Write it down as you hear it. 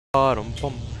bottom,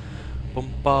 bum, bum,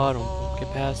 bottom, get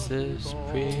past this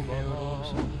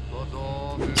pre-meals.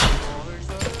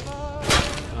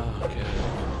 Okay.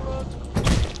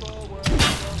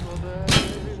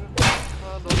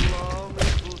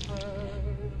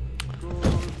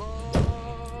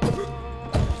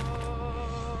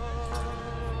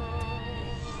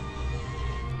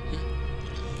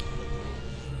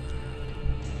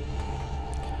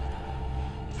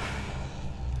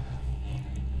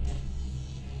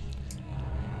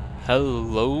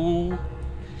 Hello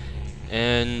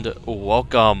and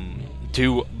welcome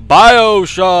to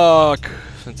Bioshock!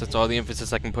 Since that's all the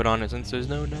emphasis I can put on it, since there's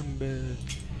no number.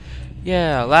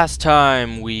 Yeah, last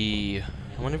time I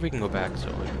wonder if we can go back.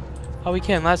 Oh, we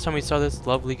can. Last time we saw this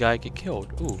lovely guy get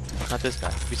killed. Ooh, not this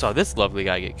guy. We saw this lovely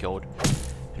guy get killed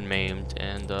and maimed,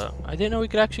 and I didn't know we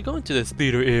could actually go into this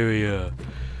theater area.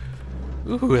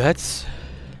 Ooh, that's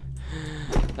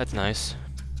nice.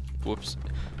 Whoops.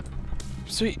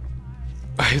 Sweet.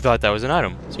 I thought that was an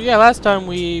item. So yeah, last time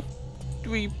we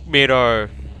made our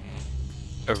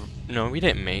no, we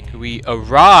didn't make. We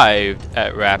arrived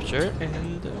at Rapture,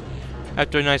 and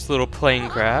after a nice little plane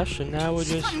crash, and now we're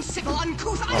just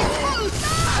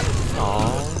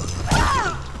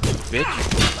bitch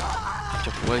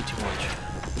took way too much.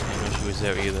 I didn't know she was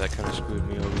there either. That kind of screwed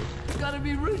me over. Gotta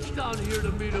be rich down here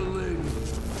to meet a lady.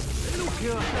 They don't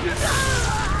care.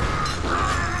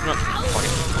 No, fuck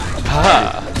it.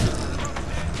 Ha!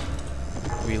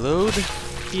 Reload.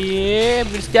 Yeah, I'm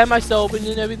gonna stab myself and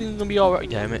then everything's gonna be alright.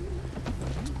 Damn it.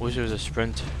 Wish there was a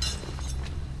sprint.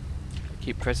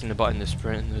 Keep pressing the button to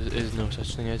sprint. There is no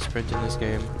such thing as sprint in this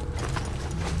game.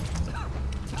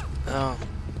 Oh.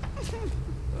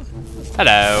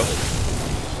 Hello.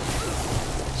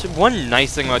 So one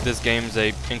nice thing about this game is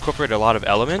they incorporate a lot of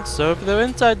elements. So if they're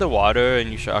inside the water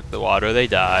and you shock the water, they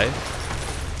die.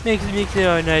 Makes it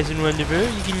all nice and wonderful.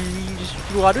 You can just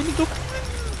shoot the water and you go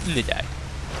and they die.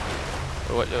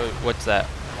 What's that?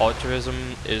 Altruism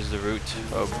is the root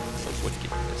of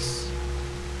wickedness.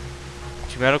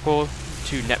 To medical,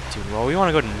 to Neptune. Well, we want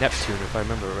to go to Neptune if I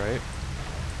remember right.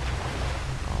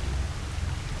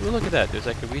 Ooh, look at that. There's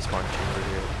like a respawn chamber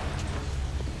here.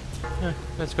 Yeah,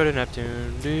 let's go to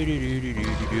Neptune.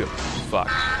 Fuck.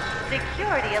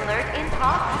 Security alert in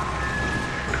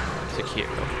progress. Secure.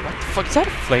 What the fuck? Is that a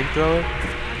flamethrower?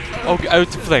 Okay, oh,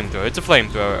 it's a flamethrower. It's a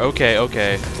flamethrower. Okay,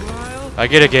 okay. I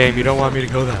get a game. You don't want me to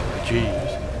go that way.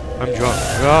 Jeez. I'm drunk.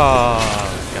 Ah.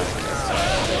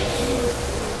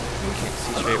 Can't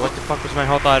see straight. What the fuck was my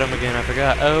health item again? I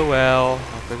forgot. Oh well.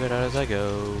 I'll figure it out as I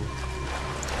go.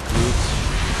 Oops.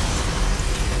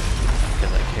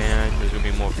 Because I can. There's gonna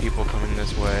be more people coming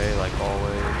this way, like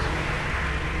always.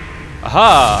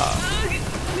 Aha!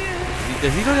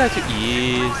 Does he go down to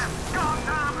ease?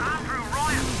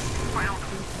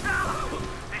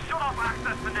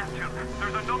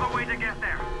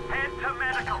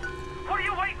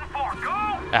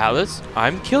 Alice,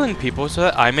 I'm killing people so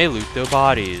that I may loot their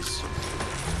bodies.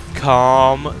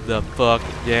 Calm the fuck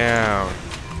down.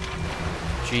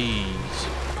 Jeez.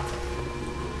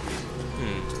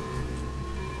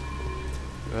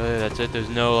 Really, that's it? There's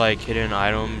no like hidden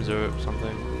items or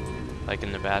something? Like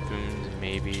in the bathrooms,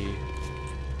 maybe.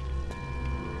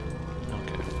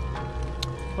 Okay.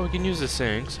 Well, we can use the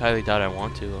sinks. Highly doubt I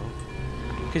want to though.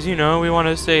 Because you know, we want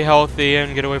to stay healthy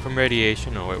and get away from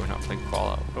radiation. Oh wait, we're not playing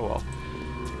Fallout. Oh well.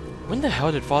 When the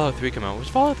hell did Fallout 3 come out? Was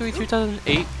Fallout 3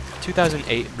 2008?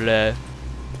 2008, bleh.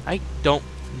 I don't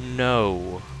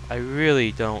know. I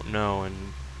really don't know, and...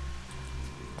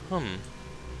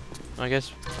 I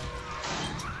guess...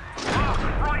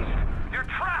 Christ! You're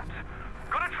trapped!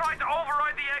 Gonna try to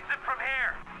override the exit from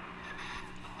here!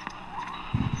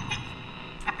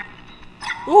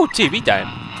 Ooh, TV time!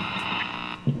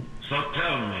 So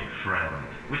tell me, friend,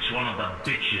 which one of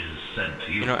the bitches sent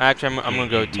you? You know, actually, I'm gonna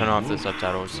go turn off the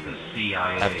subtitles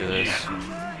after this.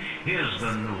 Here's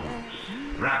the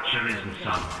news. Rapture isn't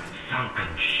some sunken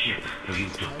ship for you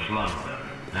to plunder.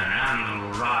 And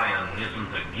Andrew Ryan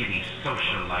isn't a giddy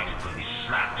socialite who can be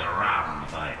slapped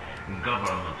around by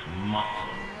government muscle.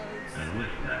 And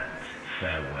with that,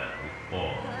 farewell,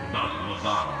 or das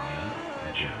Lasagna,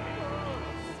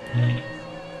 Jimmy.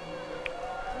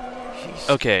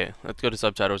 Okay, let's go to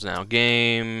subtitles now.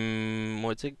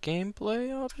 What's it?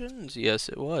 Gameplay options? Yes,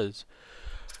 it was.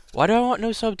 Why do I want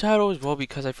no subtitles? Well,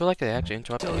 because I feel like they actually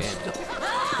interrupt the game.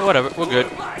 But whatever, we're good.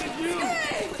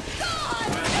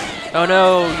 Oh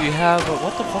no, you have...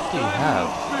 what the fuck do you have?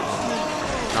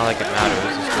 Not like it matters,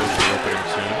 it's supposed to be opening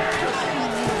soon.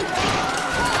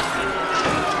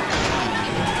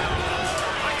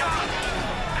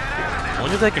 I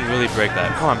wonder if they can really break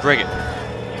that. Come on, break it.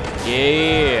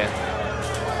 Yeah!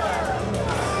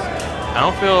 I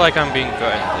don't feel like I'm being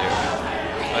threatened here.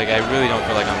 Like, I really don't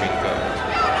feel like I'm being threatened.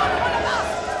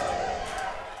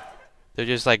 They're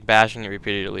just like bashing it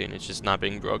repeatedly and it's just not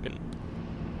being broken.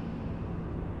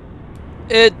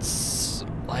 It's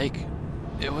like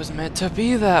it was meant to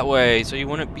be that way, so you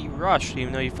wouldn't be rushed,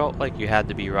 even though you felt like you had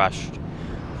to be rushed.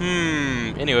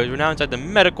 Anyways, we're now inside the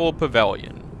medical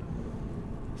pavilion.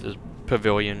 This is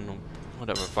pavilion,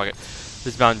 whatever, fuck it. This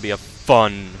is bound to be a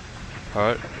fun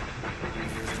part.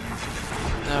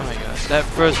 Oh my gosh, that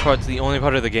first part's the only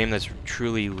part of the game that's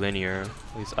truly linear.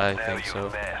 At least I think so.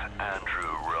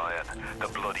 Andrew Ryan, the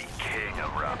bloody king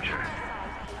of Rapture.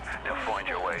 Now find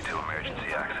your way to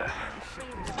emergency access.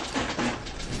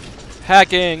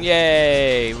 Hacking,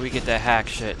 yay! We get to hack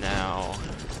shit now.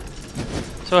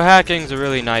 So hacking's a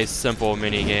really nice, simple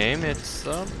mini game. It's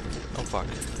oh fuck.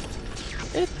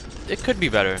 It could be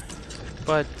better,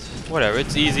 but whatever.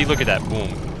 It's easy. Look at that, boom.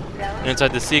 And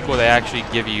inside the sequel, they actually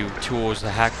give you tools to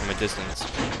hack from a distance.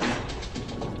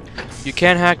 You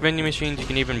can hack vending machines. You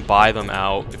can even buy them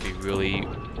out if you really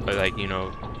are, like, you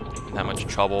know, in that much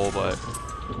trouble. But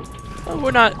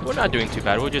we're not doing too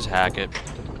bad. We'll just hack it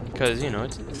because, you know,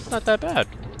 it's not that bad.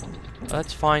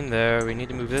 That's fine there. We need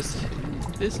to move this.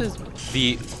 This is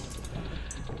the.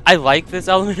 I like this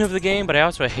element of the game, but I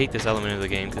also hate this element of the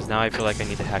game because now I feel like I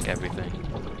need to hack everything.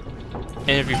 And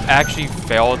if you actually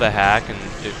fail the hack and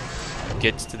it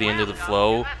gets to the end of the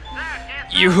flow,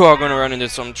 you are going to run into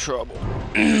some trouble.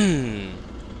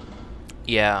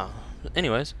 Yeah.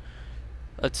 Anyways,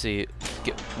 let's see.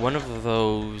 Get one of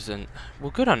those, and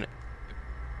we're good on it.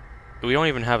 We don't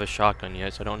even have a shotgun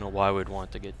yet, so I don't know why we'd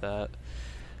want to get that.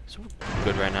 So we're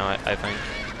good right now, I think.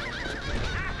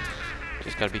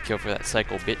 Just gotta be careful for that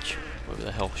psycho bitch, whatever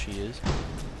the hell she is.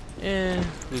 And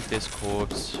loot this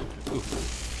corpse. Ooh,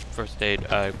 first aid.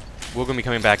 We're gonna be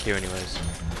coming back here anyways.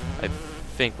 I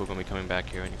think we're gonna be coming back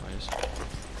here anyways.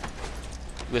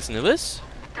 Listen to this.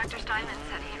 Dr. Steinman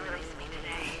said he'd release me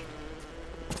today.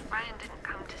 Ryan didn't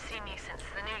come to see me since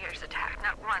the New Year's attack,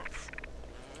 not once.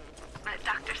 But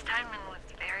Dr. Steinman was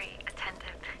very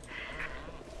attentive.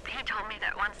 He told me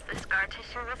that once the scar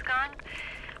tissue was gone,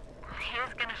 he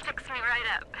was gonna fix me right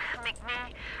up, make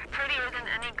me prettier than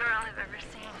any girl I've ever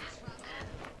seen.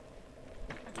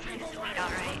 He's sweet, all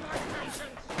right.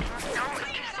 And so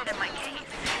interested in my case.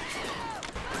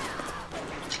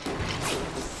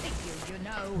 You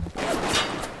know.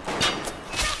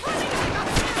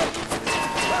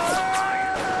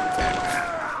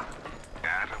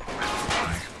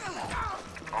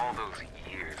 All those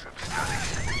years of study.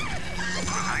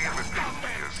 Was I ever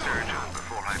truly a surgeon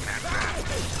before I met them?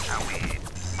 How we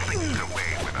clicked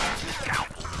away with our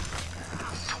scalpels.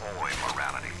 Toy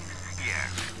morality.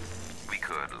 Yes, we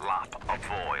could lop a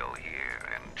foil here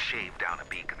and shave down a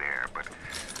beak there, but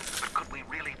could we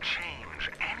really change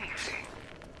anything?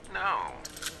 No.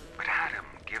 But Adam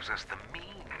gives us the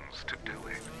means to do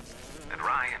it. And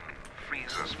Ryan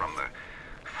frees us from the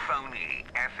phony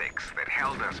ethics that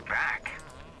held us back.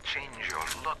 Change your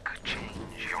look,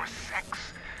 change your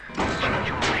sex, change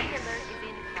your race.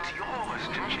 It's yours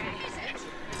to change.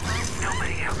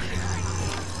 Nobody else's.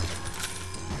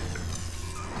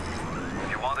 If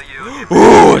you want to use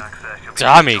Ooh,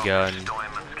 Tommy gun.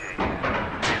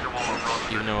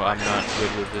 Even though I'm not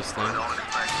good with this thing.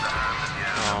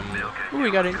 Ooh,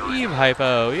 we got an Eve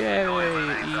hypo. Yay, Eve.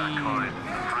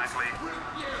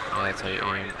 Yeah, that's how you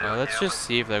aim. Let's just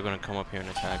see if they're gonna come up here and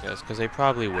attack us, because they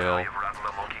probably will. Yeah.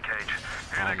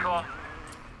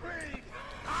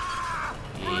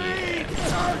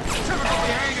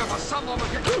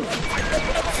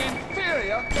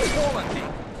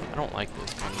 I don't like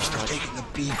this one.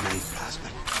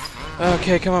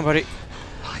 Okay, come on, buddy.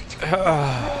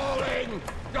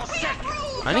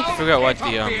 I need to figure out what the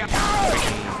freaking.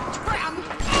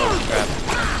 Oh crap!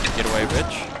 Get away,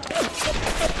 bitch!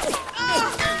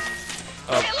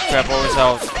 Oh crap! What was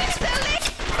health?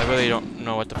 I really don't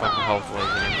know what the fucking health was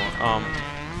anymore.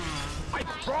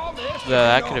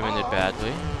 That could have ended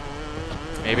badly.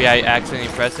 Maybe I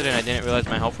accidentally pressed it and I didn't realize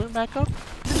my health went back up?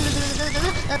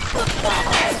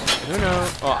 Who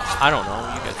knows? Oh, I don't know.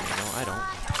 You guys don't know. I don't.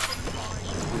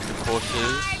 Who's the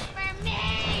courses?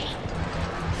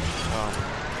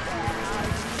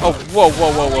 Oh, whoa,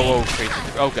 crazy.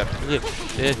 Oh, God.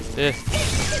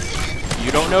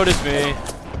 You don't notice me.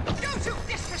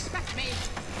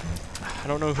 I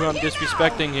don't know who I'm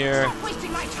disrespecting here.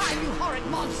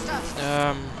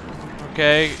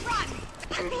 Okay.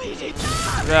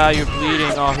 Yeah, you're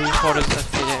bleeding. Oh, whose fault is that?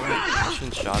 I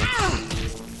shouldn't shot him.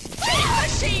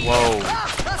 Whoa.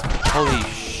 Holy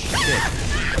shit.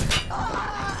 A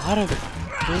lot of it.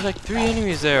 There's like 3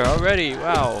 enemies there already.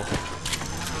 Wow.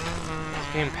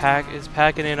 Game is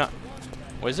packing it up.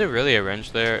 Was there really a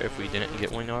wrench there if we didn't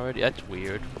get one already? That's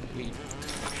weird. We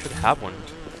should have one.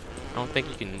 I don't think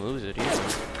you can lose it either.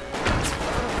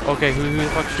 Okay, who the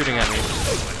fuck's shooting at me?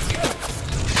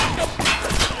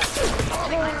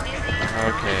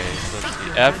 Okay, so let's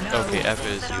see. F? Okay, F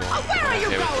is you. I'm okay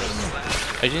with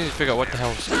this. I just need to figure out what the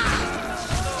hell.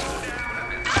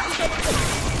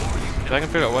 If I can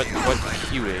figure out what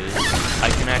Q is, I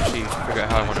can actually figure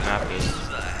out how I want to map this.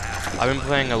 I've been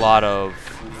playing a lot of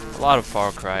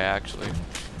Far Cry actually.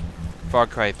 Far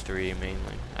Cry 3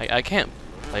 mainly. I can't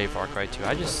play Far Cry 2.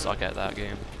 I just suck at that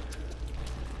game.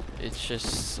 It's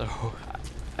just so.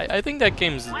 I think that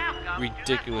game's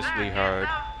ridiculously hard.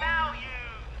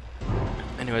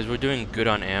 Anyways, we're doing good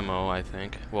on ammo, I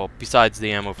think. Well, besides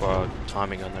the ammo for our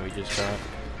Tommy gun that we just got.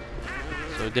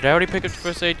 So, did I already pick up the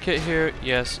first aid kit here?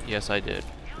 Yes, I did.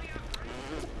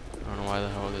 I don't know why the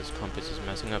hell this compass is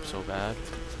messing up so bad.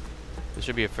 There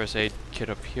should be a first aid kit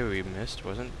up here we missed,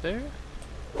 wasn't there?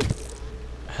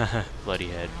 Bloody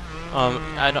head.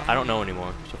 I don't know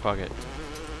anymore, so fuck it.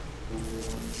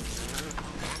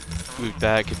 Move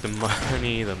back, get the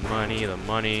money.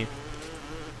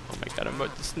 Oh my god, I'm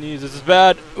about to sneeze. This is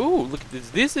bad. Ooh, look at this.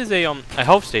 This is a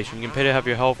health station. You can pay to have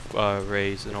your health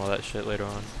raised and all that shit later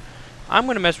on. I'm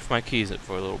gonna mess with my keys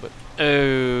for a little bit.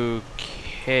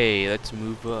 Okay, let's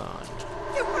move on.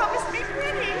 You promised me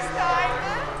pretty,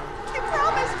 Simon. You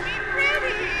promised me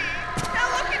pretty. Now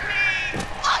look at me.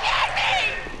 Look at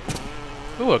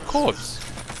me. Ooh, a corpse.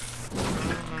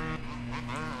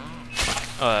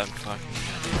 Oh, fucking.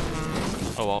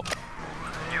 Oh well.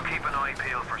 You keep an eye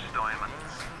peeled for Steinman.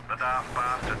 The daft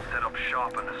bastard set up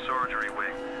shop in the surgery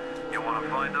wing. You want to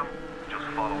find him? Just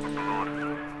follow the blood.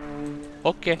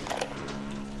 Okay.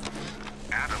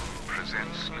 Adam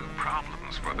presents new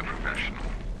problems for the professional.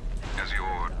 As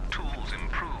your tools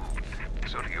improved,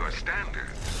 so do your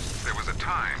standards. There was a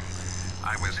time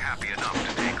I was happy enough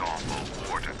to take off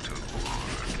a water tool,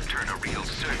 turn a real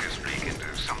circus freak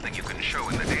into something you can show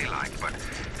in the daylight, but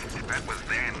that was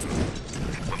then,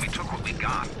 when we took what we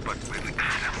got. But with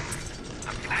Adam,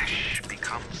 the flesh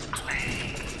becomes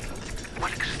clay.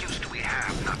 What excuse do we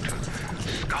have not to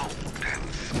sculpt and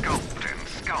sculpt and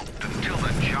sculpt until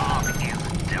the job is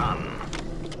done?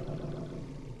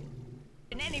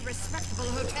 In any respectable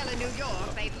hotel in New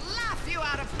York, they'd laugh you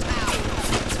out of town.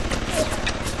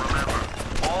 Remember,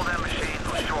 all them machines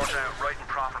will short out right and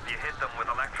proper if you hit them with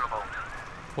electro-bolt.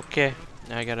 Okay,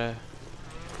 now I gotta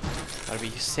be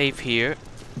safe here.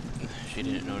 She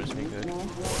didn't notice me good.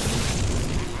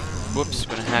 Whoops,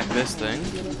 gonna hack this thing.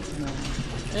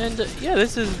 And yeah,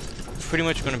 this is pretty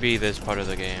much gonna be this part of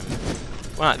the game.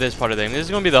 Well, not this part of the game. This is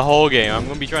gonna be the whole game. I'm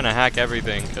gonna be trying to hack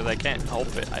everything because I can't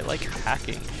help it. I like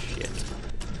hacking shit.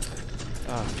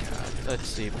 Oh god. Let's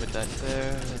see. Put that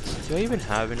there. Do I even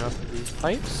have enough of these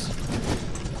pipes?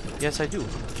 Yes, I do.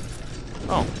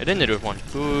 Oh, it ended with one.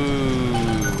 Ooh.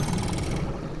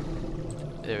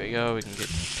 There we go. We can get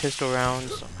pistol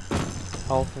rounds, some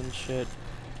health and shit.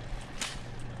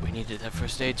 We needed that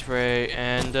first aid spray,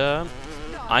 and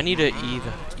I need a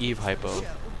Eve hypo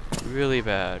really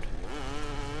bad.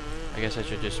 I guess I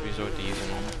should just resort to using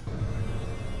them.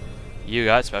 You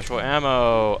got special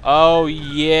ammo. Oh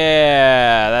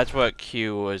yeah, that's what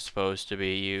Q was supposed to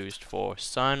be used for.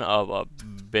 Son of a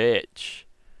bitch.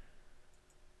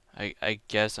 I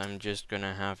guess I'm just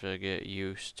gonna have to get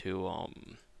used to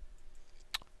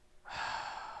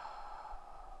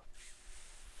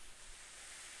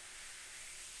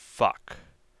fuck.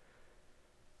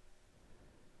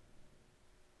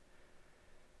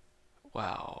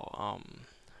 Wow,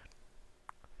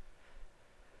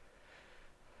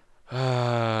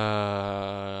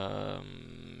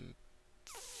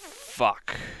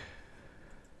 fuck.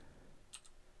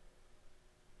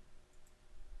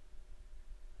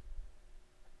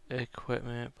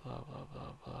 Equipment, blah, blah,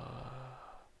 blah, blah.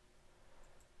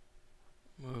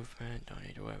 Movement, don't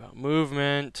need to worry about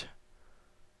movement.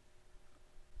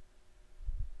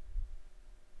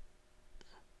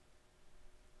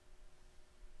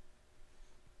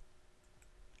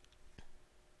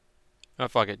 Oh,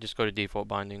 fuck it. Just go to default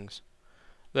bindings.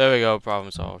 There we go.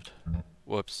 Problem solved.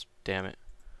 Whoops. Damn it.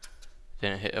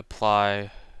 Didn't hit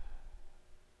apply.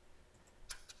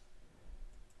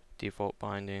 Default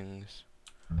bindings.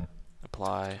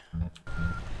 Apply.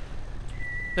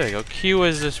 There we go. Q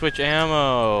is to switch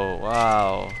ammo.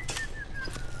 Wow.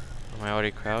 Am I already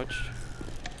crouched?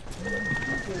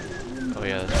 Oh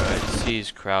yeah, that's right. C's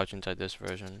crouch inside this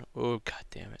version. Oh, god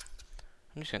damn it.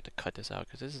 I'm just going to have to cut this out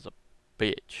because this is a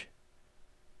bitch.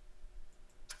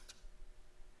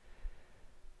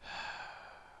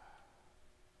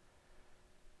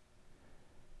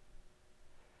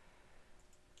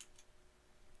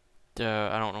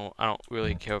 I don't know. I don't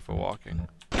really care for walking.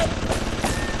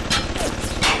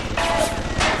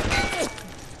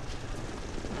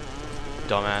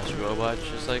 Dumbass robot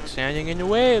just like standing in the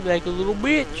way like a little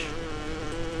bitch.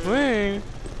 Where?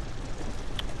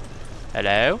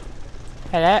 Hello?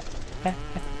 Hello?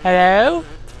 Hello?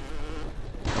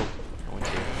 Oh, no one's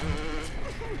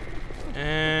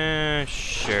here.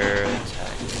 Sure, let's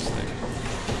hack this thing.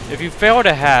 If you fail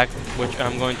to hack, which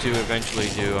I'm going to eventually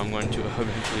do, I'm going to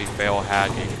eventually fail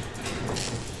hacking.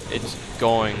 It's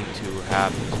going to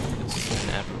happen. It's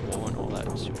inevitable and all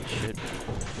that stupid shit.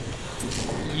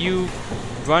 You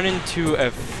run into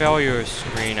a failure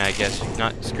screen, I guess,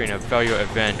 not screen, a failure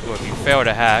event, or if you fail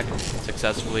to hack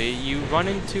successfully, you run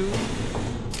into,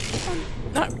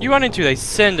 they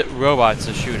send robots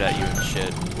to shoot at you and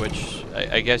shit, which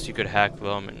I guess you could hack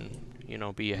them and, you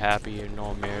know, be happy and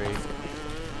all merry.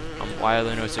 Why are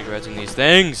there no cigarettes in these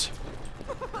things?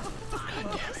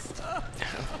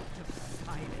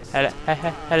 God damn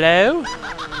it. Hello?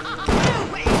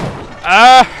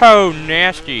 Oh,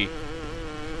 nasty.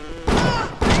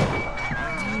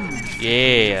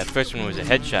 Yeah, the first one was a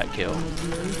headshot kill.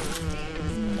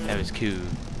 That was cool.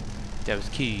 That was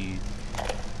cool.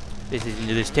 This is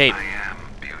into this tape. I am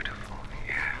beautiful,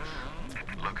 yes.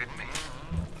 Look at me.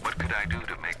 What could I do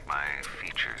to make my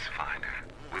features finer?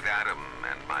 With Adam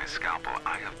and my scalpel,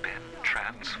 I have been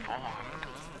transformed.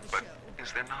 But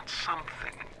is there not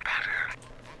something better?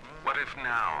 What if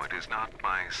now it is not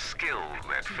my skill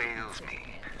that fails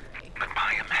me, but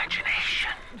my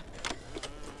imagination?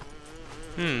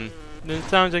 Then it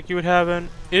sounds like you would have an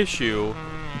issue.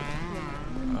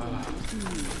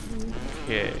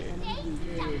 Okay.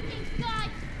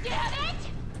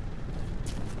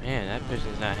 Man, that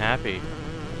person's not happy.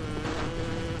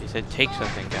 He said take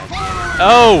something, goddammit.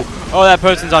 Oh! Oh, that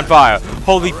person's on fire.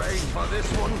 Holy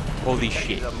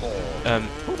shit.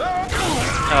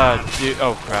 Dude,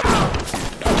 oh crap.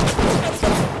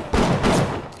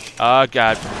 Oh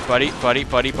god. Buddy.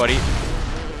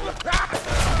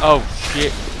 Oh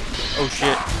shit. Oh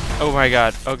shit. Oh my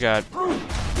god. Oh god.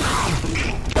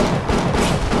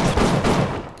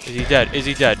 Is he dead? Is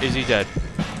he dead? Is he dead?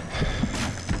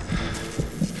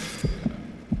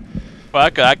 Well,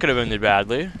 that could have ended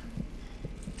badly.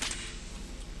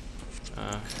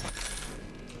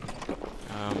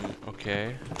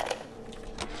 Okay.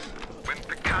 When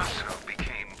Picasso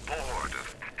became bored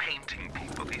of painting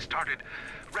people, he started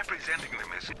representing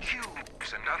them as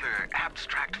cubes and other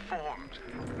abstract forms.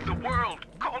 The world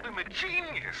called him a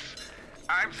genius.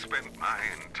 I've spent my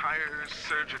entire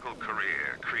surgical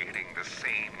career creating the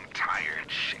same tired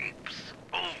shapes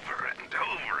over and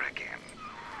over again.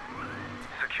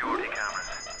 Security cameras.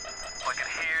 I can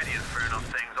hear the infernal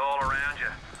things all around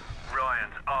you.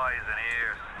 Ryan's eyes and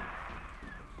ears.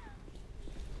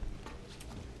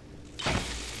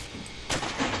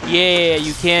 Yeah,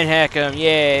 you can hack him.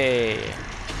 Yay.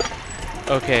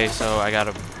 Okay, so I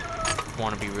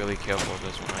want to be really careful with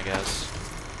this one, I guess.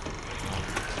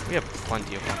 We have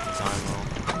plenty of fucking time, though.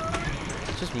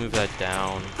 Let's just move that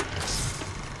down,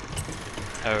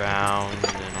 around,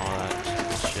 and all that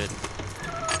shit.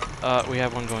 We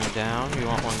have one going down. We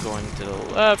want one going to the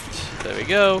left. There we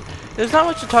go. There's not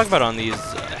much to talk about on these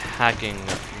hacking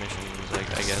missions, I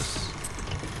guess.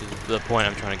 Is the point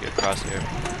I'm trying to get across here.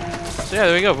 So yeah,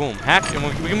 there we go. Boom. Hack, and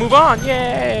we can move on.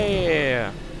 Yay!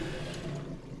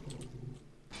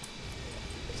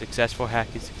 Successful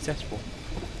hack is successful.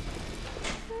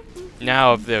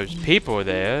 Now, if there's people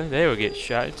there, they will get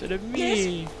shot instead of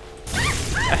me.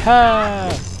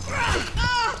 Aha!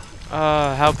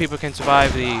 How people can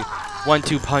survive the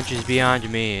 1-2 punches beyond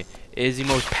me. It is the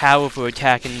most powerful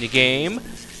attack in the game,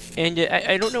 and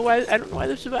I don't know why. I don't know why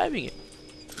they're surviving it.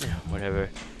 Yeah, whatever.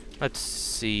 Let's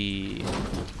see.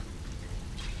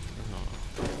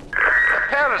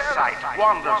 Parasite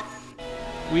wanders.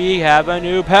 We have a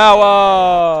new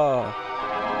power.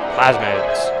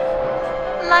 Plasmids.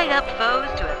 Light up foes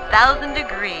to 1,000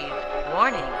 degrees.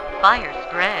 Warning, fire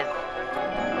spreads.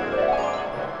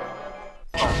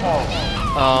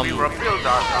 We rebuild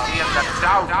our city and the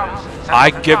doubters. I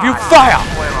give you fire!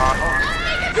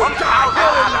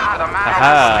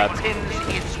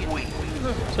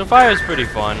 So fire is pretty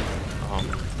fun.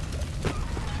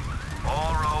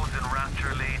 All roads in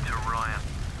Rapture lead to Ryan.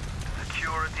 The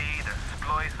security, the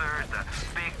splicers, the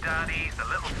big daddies, the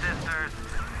little sisters.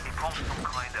 He pumps some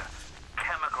kind of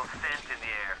chemical scent in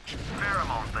the air.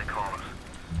 Pheromones, they call it.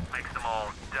 Makes them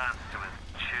all dance to his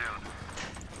tune.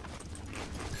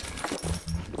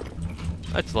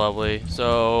 That's lovely.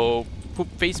 So, Poop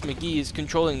Face McGee is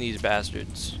controlling these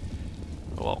bastards.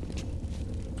 Well,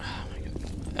 oh my God.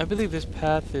 I believe this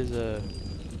path is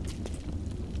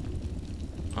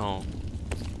Oh,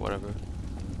 whatever.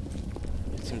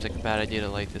 It seems like a bad idea to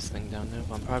light this thing down there,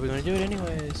 but I'm probably gonna do it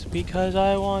anyways because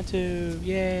I want to.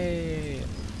 Yay!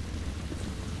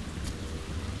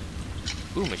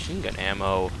 Ooh, machine gun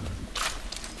ammo.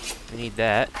 We need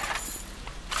that.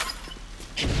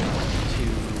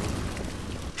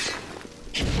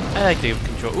 I like the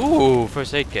control. Ooh,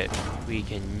 first aid kit. We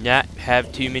cannot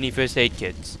have too many first aid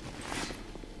kits.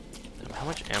 How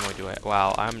much ammo do I?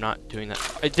 Wow, I'm not doing that.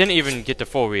 I didn't even get the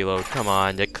full reload. Come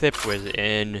on, the clip was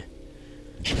in.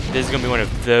 This is gonna be one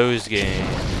of those games.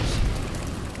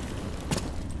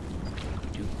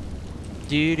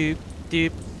 Doop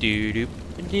doop doop doop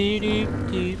doop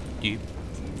doop doop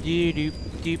doop doop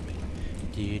doop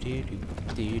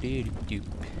doop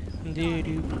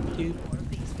doop doop.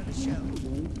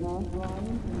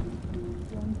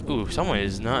 Ooh, someone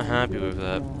is not happy with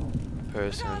that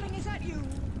person.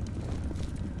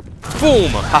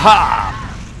 Boom!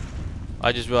 Haha!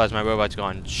 I just realized my robot's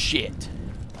gone. Shit.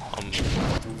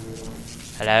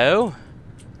 Hello?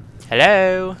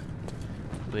 Hello?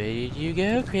 Where did you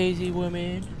go, crazy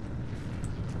woman?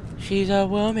 She's a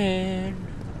woman.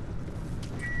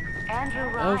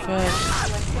 Andrew Oh, Ryan.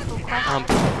 fuck.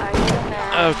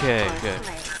 Okay, good.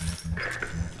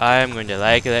 I am going to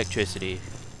like electricity.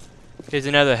 Here's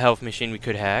another health machine we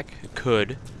could hack.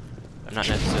 Could. I'm not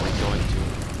necessarily going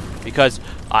to. Because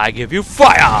I give you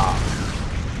fire!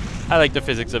 I like the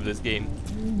physics of this game.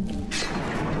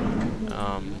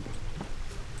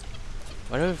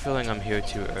 Why do I have a feeling I'm here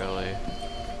too early?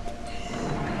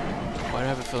 Why do I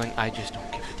have a feeling I just don't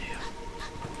give a damn?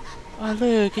 Oh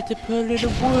look, it's a poor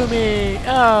little woman!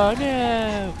 Oh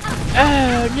no!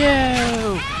 Oh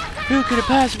no! Who could have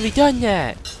possibly done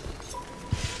that?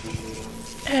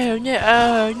 Oh no!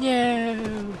 Oh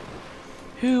no!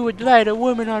 Who would light a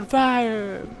woman on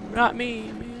fire? Not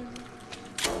me, man.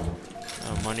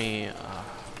 Oh, money.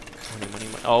 Money.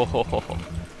 Oh, ho, ho, ho.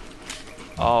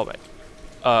 All right.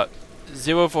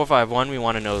 0451. We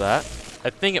want to know that. I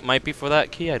think it might be for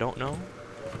that key. I don't know,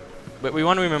 but we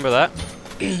want to remember that.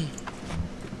 What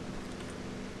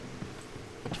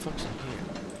the fuck's in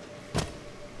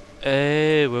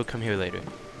here? We'll come here later.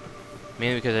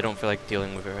 Mainly because I don't feel like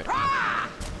dealing with her right now.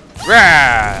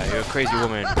 Rah! You're a crazy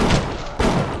woman.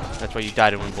 That's why you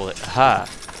died in one bullet. Ha!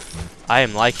 I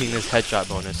am liking this headshot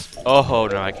bonus. Oh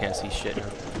no, I can't see shit now.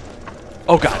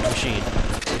 Oh god, machine.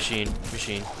 Shit.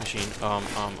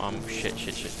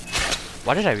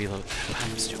 Why did I reload?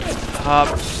 I'm stupid.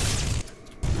 Hop.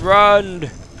 Run!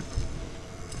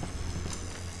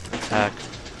 Attack.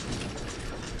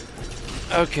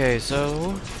 Okay,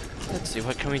 so let's see,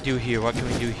 what can we do here? What can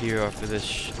we do here after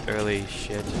this early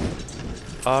shit?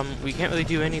 We can't really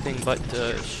do anything but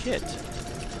shit.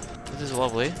 This is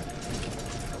lovely.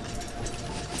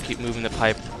 Keep moving the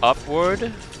pipe upward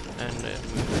and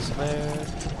move this there.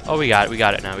 Oh, we got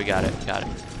it now. We got it.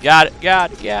 Yeah,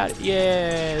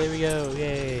 there we go.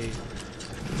 Yay.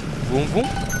 Boom, boom.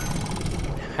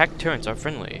 Hack turrets are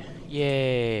friendly.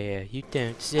 Yeah, you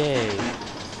don't say.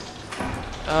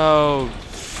 Oh,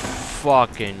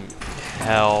 fucking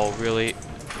hell, really?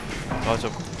 Oh,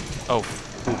 ooh.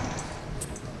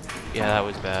 Yeah, that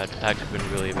was bad. That could have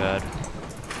been really bad.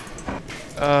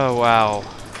 Oh, wow.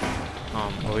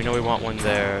 Well, we know we want one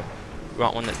there. We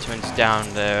want one that turns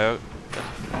down there.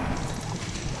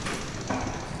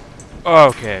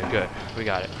 Okay, good. We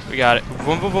got it.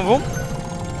 Boom, boom, boom, boom.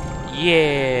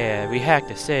 Yeah, we hacked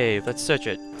a save. Let's search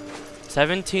it.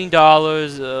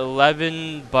 $17,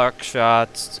 11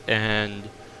 buckshots, and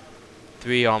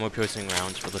 3 armor-piercing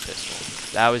rounds for the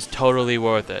pistol. That was totally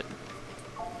worth it.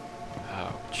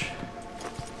 Ouch.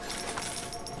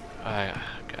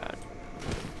 God.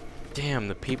 Damn,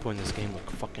 the people in this game look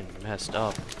fucking messed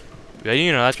up. Yeah,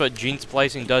 you know, that's what gene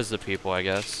splicing does to people, I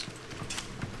guess.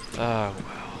 Oh,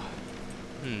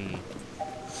 well.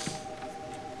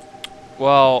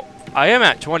 Well, I am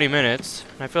at 20 minutes,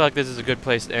 and I feel like this is a good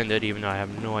place to end it, even though I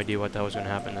have no idea what the hell was going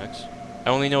to happen next. I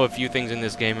only know a few things in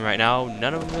this game right now.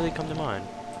 None of them really come to mind.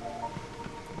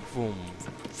 Boom.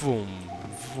 Boom.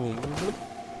 Boom.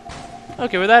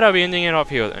 Okay, with that, I'll be ending it off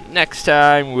here then. Next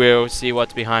time, we'll see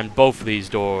what's behind both of these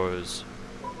doors.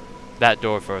 That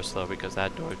door first, though, because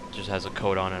that door just has a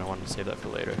code on it. I want to save that for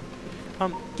later.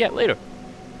 Yeah, later.